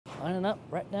Lining up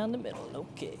right down the middle.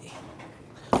 Okay.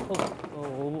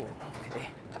 Oh, okay.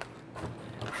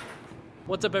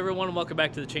 What's up, everyone, and welcome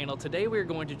back to the channel. Today we're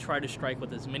going to try to strike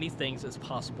with as many things as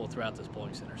possible throughout this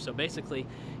bowling center. So basically,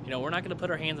 we're not going to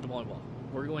put our hands in the bowling ball.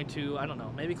 We're going to, I don't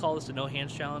know, maybe call this a no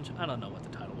hands challenge. I don't know what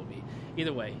the title will be.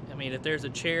 Either way, I mean, if there's a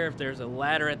chair, if there's a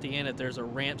ladder at the end, if there's a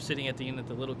ramp sitting at the end that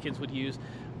the little kids would use,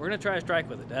 we're going to try to strike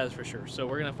with it, that is for sure. So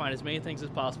we're going to find as many things as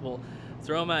possible,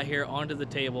 throw them out here onto the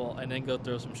table, and then go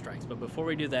throw some strikes. But before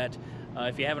we do that,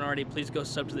 if you haven't already, please go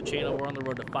sub to the channel. We're on the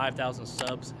road to 5,000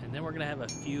 subs, and then we're going to have a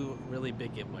few really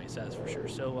big giveaways, that is for sure.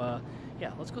 So,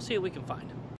 yeah, let's go see what we can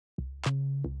find.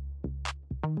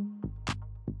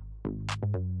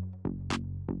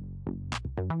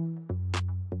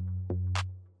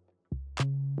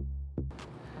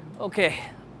 Okay,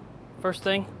 first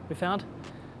thing we found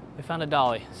a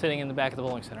dolly sitting in the back of the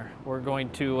bowling center. We're going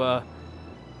to,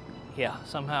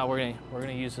 somehow we're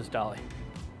gonna use this dolly.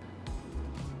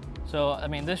 So, I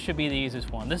mean, this should be the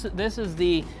easiest one. This is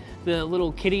the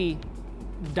little kiddie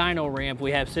dino ramp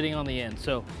we have sitting on the end.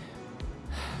 So,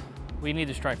 we need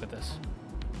to strike with this.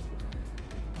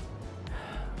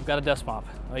 We've got a dust mop.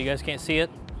 Oh, you guys can't see it.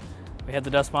 We have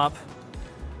the dust mop.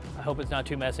 I hope it's not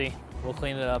too messy. We'll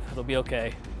clean it up. It'll be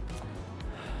okay.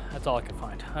 That's all I can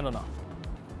find. I don't know.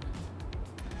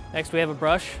 Next, we have a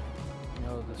brush.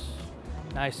 This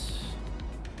nice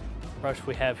brush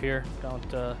we have here.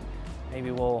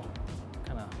 Maybe we'll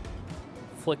kind of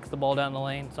flick the ball down the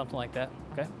lane, something like that.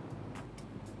 Okay.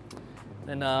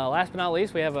 Then last but not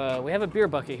least, we have a beer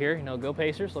bucket here. Go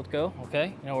Pacers, let's go.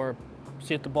 Okay. Or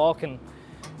see if the ball can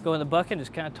go in the bucket and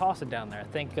just kind of toss it down there. I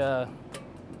think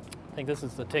this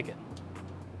is the ticket.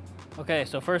 Okay,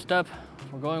 so first up,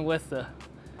 we're going with the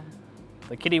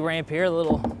kiddie ramp here,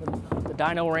 the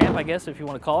dino ramp, I guess, if you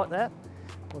want to call it that.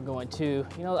 We're going to,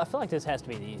 I feel like this has to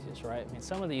be the easiest, right? I mean,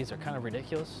 some of these are kind of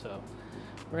ridiculous, so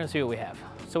we're gonna see what we have.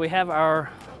 So we have our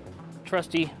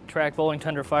trusty track bowling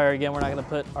Thunderfire. Again, we're not gonna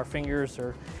put our fingers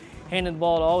or hand in the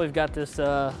ball at all. We've got this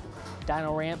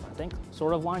dino ramp, I think,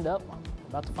 sort of lined up. I'm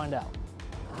about to find out.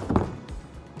 That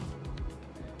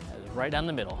is right down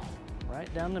the middle,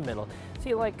 right down the middle.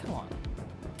 See, like, come on.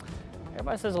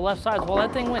 Everybody says the left side. Well,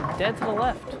 that thing went dead to the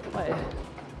left.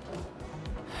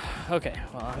 Okay,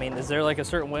 well, I mean, is there like a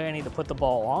certain way I need to put the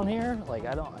ball on here? Like,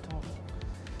 I don't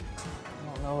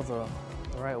know the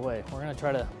right way. We're gonna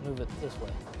try to move it this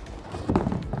way.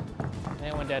 And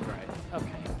it went dead right.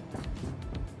 Okay.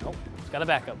 Nope, it's got a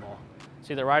backup ball.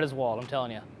 See, the right is walled, I'm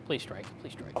telling you. Please strike,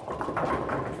 please strike.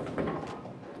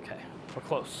 Okay, we're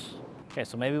close. Okay,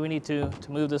 so maybe we need to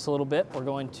move this a little bit. We're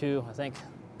going to, I think,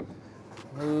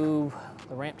 move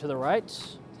the ramp to the right. I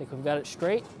think we've got it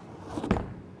straight.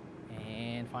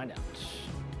 And find out. It's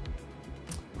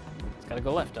gotta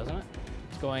go left, doesn't it?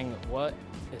 It's going, what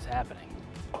is happening?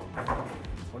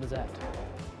 What is that?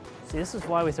 See, this is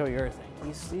why we throw urethane.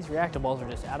 These reactive balls are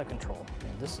just out of control. I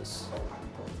mean, this is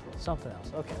something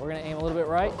else. Okay, we're gonna aim a little bit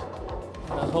right.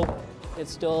 And I hope it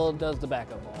still does the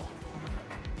backup ball.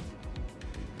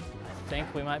 I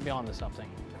think we might be onto something.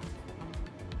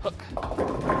 Hook.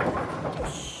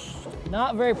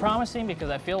 Not very promising because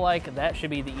I feel like that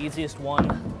should be the easiest one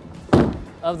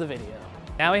of the video.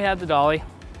 Now we have the dolly.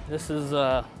 This is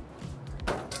gonna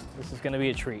be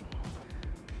a treat.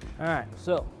 All right,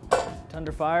 so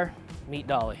Thunderfire, meet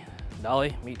dolly.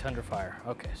 Dolly, meet Thunderfire.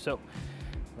 Okay, so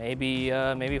maybe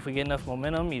if we get enough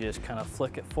momentum, you just kind of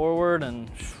flick it forward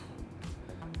and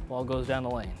ball goes down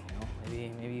the lane.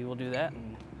 Maybe we'll do that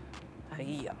and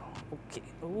hey-ya. Okay,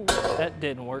 ooh, that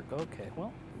didn't work. Okay,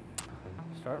 well,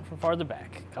 start from farther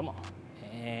back. Come on,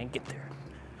 and get there.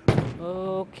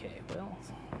 Okay, well,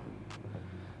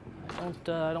 I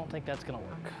don't think that's gonna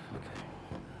work.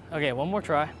 Okay, one more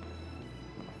try.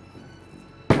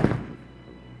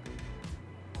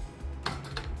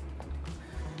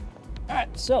 All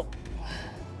right, so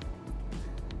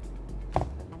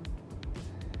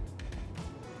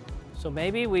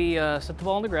maybe we set the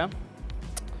ball on the ground.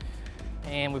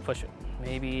 And we push it.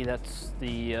 Maybe that's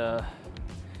the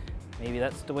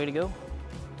way to go.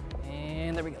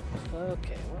 And there we go.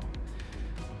 Okay, well,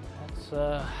 that's,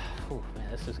 man,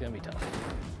 this is gonna be tough.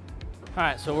 All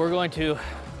right, so we're going to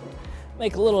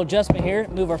make a little adjustment here,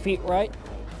 move our feet right,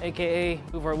 AKA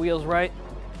move our wheels right,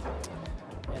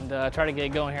 and try to get it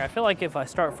going here. I feel like if I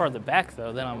start farther back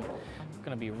though, then I'm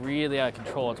gonna be really out of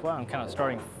control. That's why I'm kind of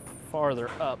starting farther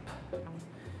up.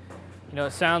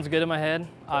 It sounds good in my head.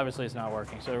 Obviously it's not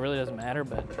working, so it really doesn't matter,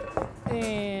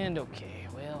 and okay,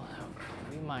 well,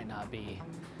 we might not be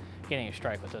getting a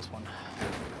strike with this one.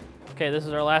 Okay, this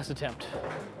is our last attempt.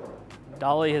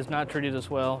 Dolly has not treated us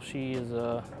well. She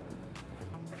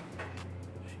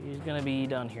She's gonna be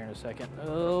done here in a second.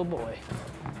 Oh boy.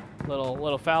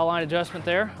 Little foul line adjustment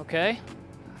there, okay.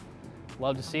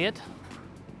 Love to see it.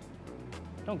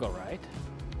 Don't go right.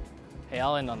 Hey,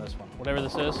 I'll end on this one. Whatever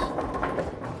this is.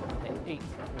 8.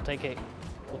 We'll take 8.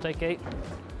 We'll take 8.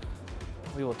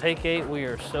 We will take 8. We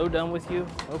are so done with you.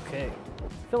 Okay.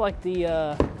 I feel like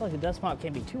the dust mop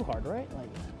can't be too hard, right? Like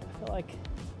I feel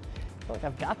like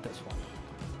I've got this one.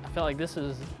 I feel like this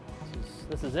is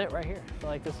it right here. I feel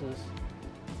like this is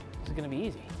gonna be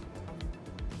easy.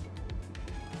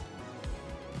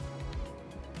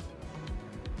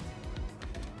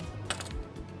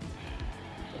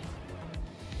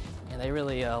 And they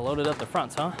really loaded up the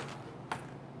fronts, huh?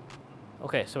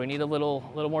 Okay, so we need a little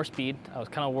more speed. I was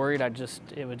kind of worried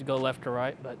it would go left or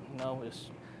right, but no, just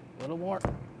a little more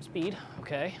speed.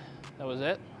 Okay, that was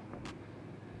it.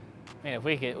 Man, if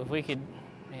we could,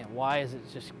 man, why does it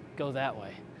just go that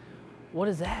way? What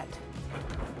is that?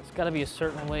 It's got to be a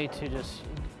certain way to do this.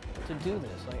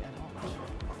 Like, I don't.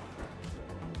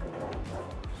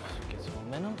 Just get some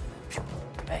momentum.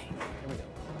 Bang. Here we go.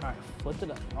 All right, flipped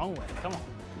it up. Wrong way. Come on.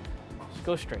 Just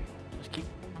go straight. Just keep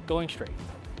going straight.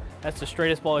 That's the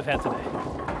straightest ball we've had today.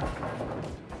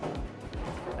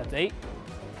 That's 8.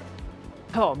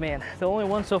 Oh man, the only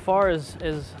one so far is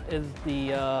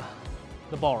the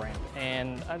ball ramp,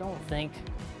 and I don't think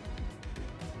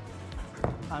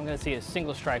I'm gonna see a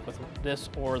single strike with this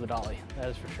or the dolly. That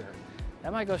is for sure.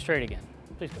 That might go straight again.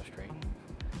 Please go straight.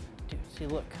 Dude, see,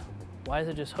 look. Why is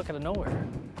it just hook out of nowhere?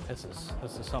 This is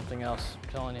something else. I'm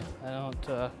telling you. I don't.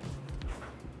 There's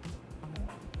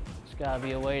gotta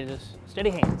be a way to just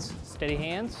steady hands. Steady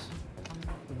hands.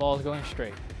 The ball's going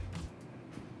straight.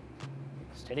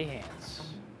 Steady hands.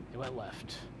 It went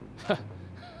left.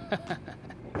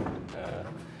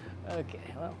 Okay,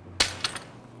 well.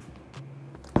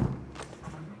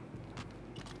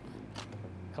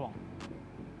 Come on.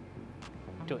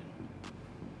 Do it.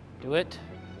 Do it.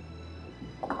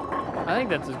 I think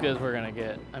that's as good as we're gonna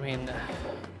get. I mean,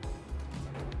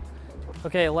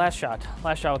 okay, last shot.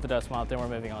 Last shot with the dust mop, then we're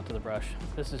moving on to the brush.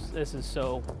 This is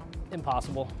so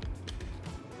impossible.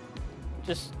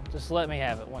 Just let me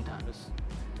have it one time. Just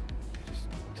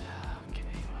okay.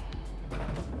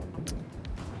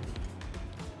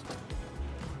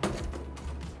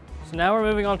 So now we're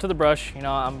moving on to the brush. You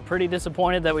know, I'm pretty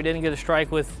disappointed that we didn't get a strike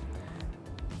with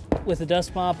the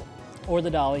dust mop or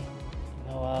the dolly.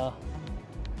 You know,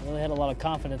 I really had a lot of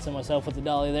confidence in myself with the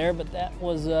dolly there, but that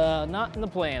was not in the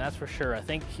plan, that's for sure. I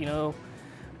think, you know,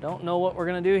 don't know what we're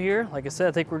gonna do here. Like I said,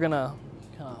 I think we're gonna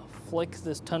kind of flick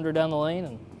this Tundra down the lane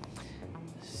and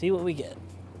see what we get.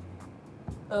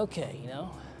 Okay, you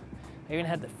know, I even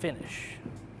had the finish.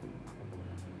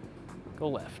 Go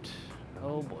left.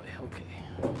 Oh boy, okay.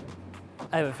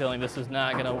 I have a feeling this is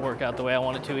not gonna work out the way I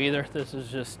want it to either. This is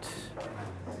just,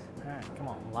 all right, come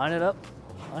on, line it up.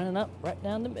 Line it up right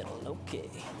down the middle, okay.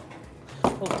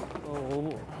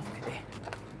 Oh, okay.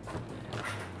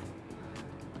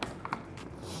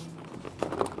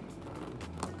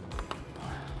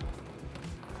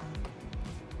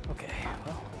 Okay,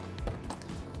 well,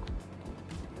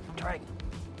 try again.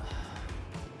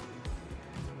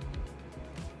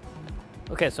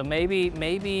 Okay, so maybe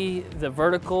the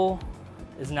vertical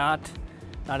is not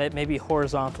it, maybe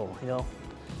horizontal, you know.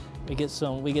 We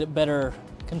get better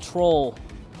control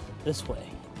this way,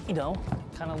 you know,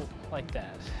 kind of like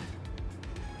that.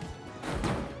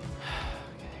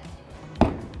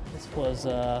 Okay. This was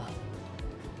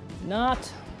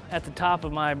not at the top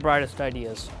of my brightest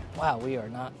ideas. Wow, we are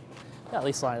not. Yeah, at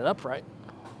least line it up right.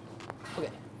 Okay,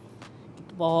 get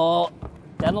the ball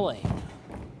down the lane.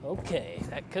 Okay,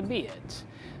 that could be it.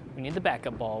 We need the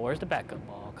backup ball. Where's the backup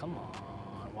ball? Come on.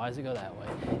 Why does it go that way?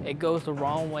 It goes the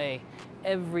wrong way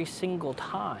every single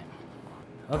time.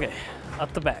 Okay,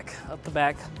 up the back,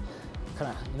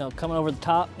 kind of, you know, coming over the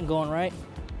top and going right,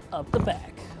 up the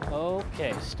back.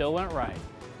 Okay, still went right.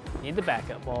 Need the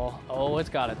backup ball. Oh, it's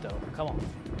got it though, come on.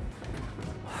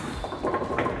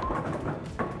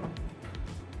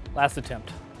 Last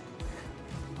attempt.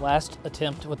 Last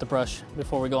attempt with the brush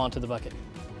before we go on to the bucket.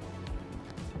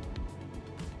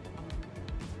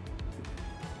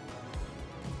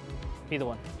 Be the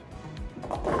one.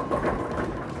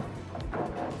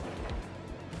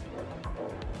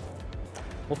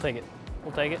 We'll take it.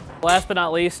 We'll take it. Last but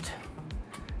not least,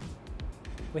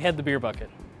 we had the beer bucket.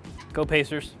 Go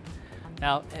Pacers.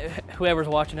 Now, whoever's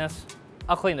watching us,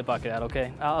 I'll clean the bucket out,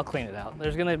 okay? I'll clean it out.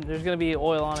 There's gonna be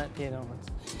oil on it, you know.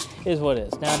 It is what it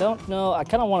is. Now, I don't know. I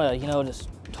kind of want to, you know, just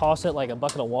toss it like a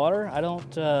bucket of water. I don't.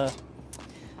 The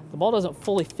ball doesn't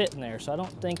fully fit in there, so I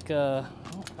don't think. I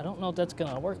don't know if that's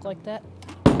gonna work like that.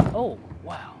 Oh,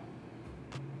 wow.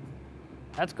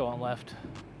 That's going left.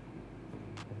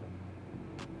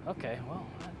 Okay, well,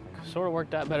 that sort of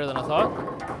worked out better than I thought.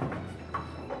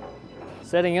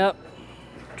 Setting up,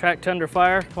 track under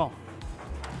fire. Come on.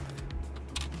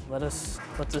 Let this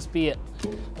be it.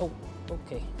 Oh,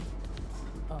 okay.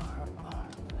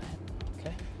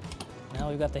 Okay. Now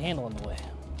we've got the handle in the way.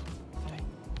 Okay.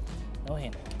 No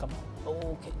handle. Come on.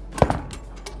 Okay.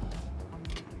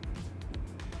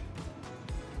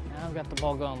 Now I've got the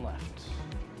ball going left.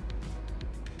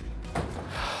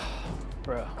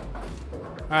 Bro.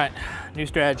 All right, new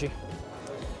strategy.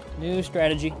 New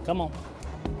strategy. Come on.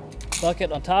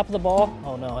 Bucket on top of the ball.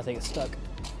 Oh no, I think it's stuck.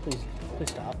 Please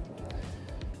stop.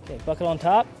 Okay, bucket on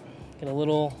top. Get a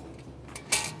little.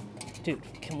 Dude,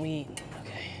 can we?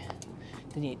 Okay.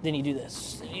 Then you do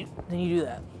this. Then you do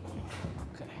that.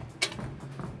 Okay.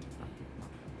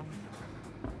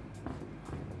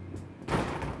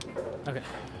 Okay.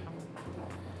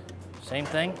 Same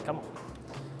thing. Come on.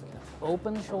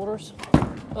 Open the shoulders.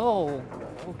 Oh,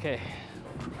 okay.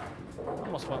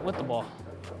 Almost went with the ball.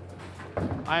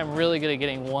 I am really good at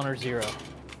getting 1 or 0.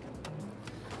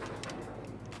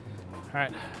 All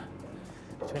right,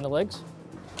 between the legs.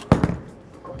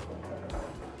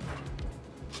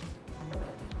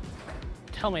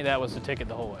 Tell me that was the ticket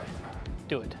the whole way.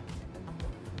 Do it.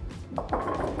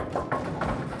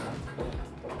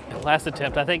 And last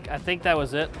attempt, I think that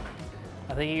was it.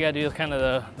 I think you gotta do kind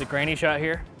of the granny shot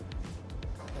here.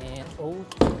 And, oh,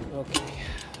 okay.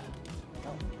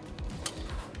 Oh.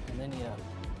 And then you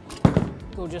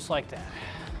go just like that.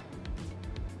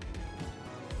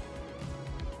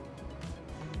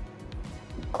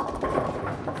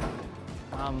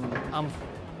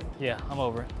 I'm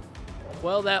over it.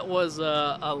 Well, that was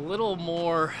a little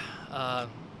more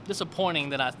disappointing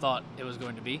than I thought it was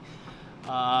going to be.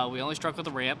 We only struck with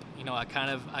the ramp. You know, I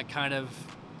kind of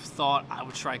thought I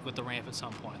would strike with the ramp at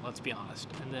some point, let's be honest.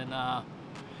 And then,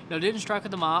 no, didn't strike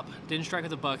with the mop, didn't strike with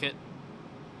the bucket,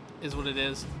 is what it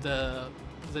is. The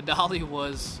dolly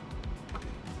was,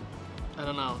 I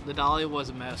don't know, the dolly was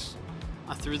a mess.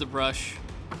 I threw the brush,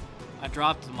 I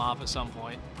dropped the mop at some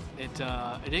point. It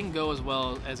didn't go as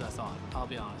well as I thought, I'll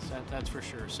be honest, that's for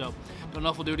sure. So, don't know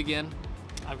if we'll do it again.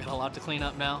 I've got a lot to clean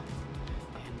up now.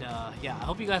 Yeah, I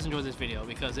hope you guys enjoyed this video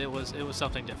because it was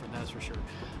something different, that's for sure.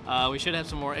 We should have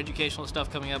some more educational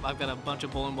stuff coming up. I've got a bunch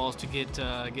of bowling balls to get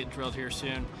drilled here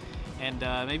soon, and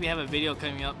maybe have a video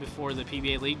coming up before the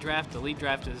PBA League Draft. The League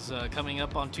Draft is coming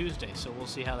up on Tuesday, so we'll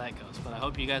see how that goes. But I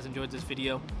hope you guys enjoyed this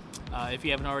video. If you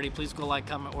haven't already, please go like,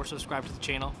 comment, or subscribe to the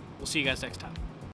channel. We'll see you guys next time.